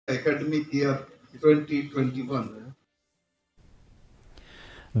academic year 2021.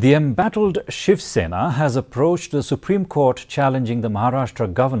 The embattled Shiv Sena has approached the Supreme Court challenging the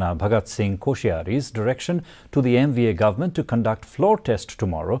Maharashtra Governor Bhagat Singh Koshiyari's direction to the MVA government to conduct floor test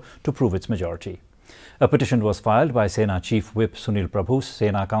tomorrow to prove its majority. A petition was filed by Sena Chief Whip Sunil Prabhu.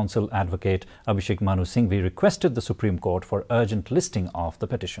 Sena Council Advocate Abhishek Manu Singhvi requested the Supreme Court for urgent listing of the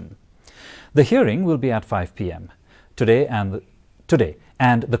petition. The hearing will be at 5 p.m. today,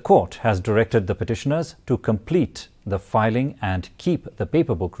 and the court has directed the petitioners to complete the filing and keep the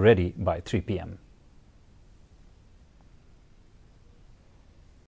paper book ready by 3 p.m.